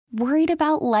Worried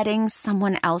about letting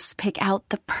someone else pick out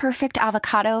the perfect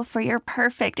avocado for your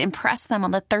perfect impress them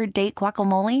on the third date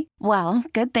guacamole? Well,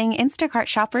 good thing Instacart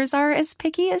shoppers are as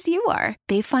picky as you are.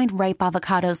 They find ripe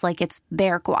avocados like it's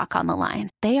their guac on the line.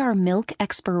 They are milk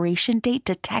expiration date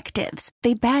detectives.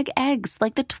 They bag eggs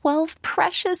like the 12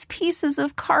 precious pieces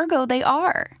of cargo they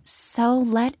are. So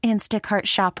let Instacart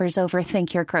shoppers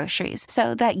overthink your groceries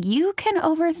so that you can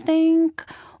overthink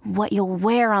what you'll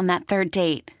wear on that third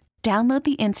date. Download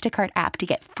the Instacart app to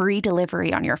get free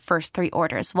delivery on your first 3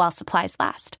 orders while supplies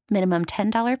last. Minimum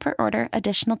 $10 per order.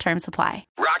 Additional terms apply.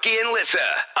 Rocky and Lissa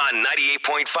on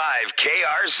 98.5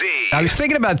 KRZ. I was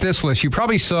thinking about this list. You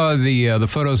probably saw the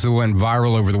photos that went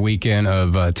viral over the weekend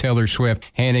of Taylor Swift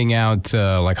handing out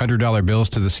like $100 bills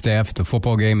to the staff at the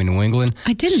football game in New England.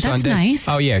 I didn't. Sunday. That's nice.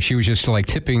 Oh, yeah. She was just like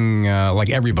tipping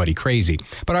like everybody crazy.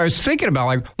 But I was thinking about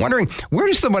like wondering, where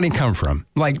does the money come from?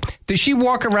 Like, does she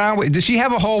walk around with, does she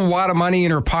have a whole lot of money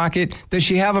in her pocket? Does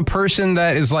she have a person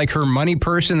that is like her money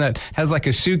person that has like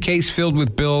a suitcase filled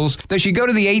with bills? Does she go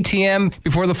to the ATM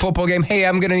before the football game? Hey,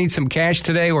 I'm going to need some cash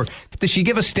today. Or does she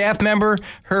give a staff member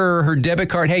her debit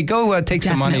card? Hey, go take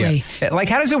some money out. Like,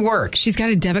 how does it work? She's got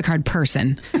a debit card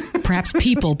person. Perhaps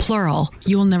people, plural.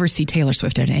 You will never see Taylor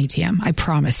Swift at an ATM. I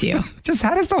promise you. Just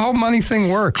how does the whole money thing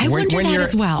work? I wonder that you're,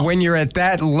 as well. When you're at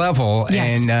that level,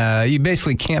 yes. And you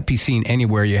basically can't be seen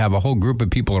anywhere. You have a whole group of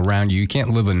people around you. You can't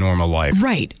live a normal life.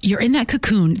 Right. You're in that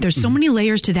cocoon. There's so many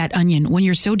layers to that onion when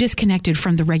you're so disconnected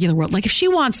from the regular world. Like if she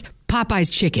wants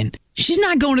Popeye's chicken, she's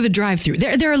not going to the drive-thru.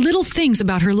 There are little things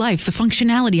about her life, the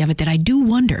functionality of it, that I do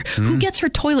wonder. Who gets her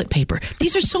toilet paper?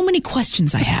 These are so many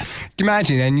questions I have.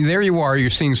 Imagine, and there you are,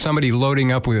 you're seeing somebody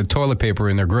loading up with a toilet paper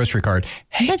in their grocery cart.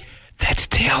 Hey, that's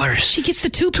Taylor's. She gets the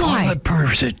two-ply. Toilet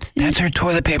person. That's her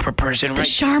toilet paper person, the right?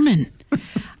 Charmin.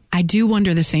 I do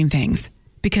wonder the same things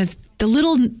because the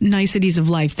little niceties of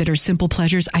life that are simple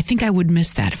pleasures, I think I would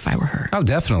miss that if I were her. Oh,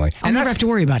 definitely. I'll never have to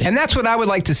worry about it. And that's what I would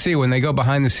like to see when they go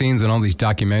behind the scenes in all these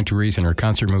documentaries and her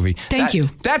concert movie. Thank you.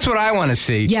 That's what I want to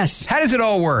see. Yes. How does it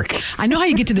all work? I know how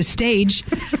you get to the stage.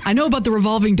 I know about the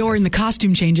revolving door and the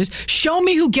costume changes. Show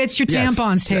me who gets your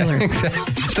tampons, Taylor.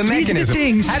 Exactly. The These mechanism. are the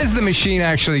things. How does the machine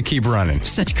actually keep running?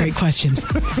 Such great questions.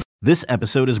 This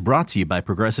episode is brought to you by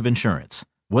Progressive Insurance.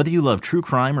 Whether you love true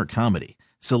crime or comedy,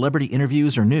 celebrity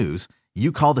interviews or news,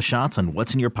 you call the shots on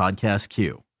what's in your podcast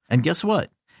queue. And guess what?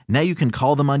 Now you can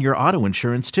call them on your auto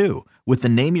insurance too with the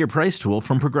Name Your Price tool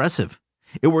from Progressive.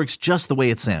 It works just the way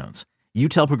it sounds. You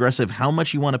tell Progressive how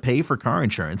much you want to pay for car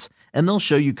insurance, and they'll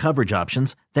show you coverage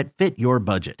options that fit your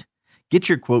budget. Get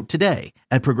your quote today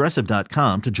at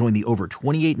Progressive.com to join the over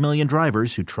 28 million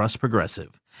drivers who trust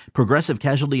Progressive. Progressive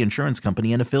Casualty Insurance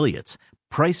Company and Affiliates.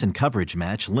 Price and coverage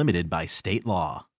match limited by state law.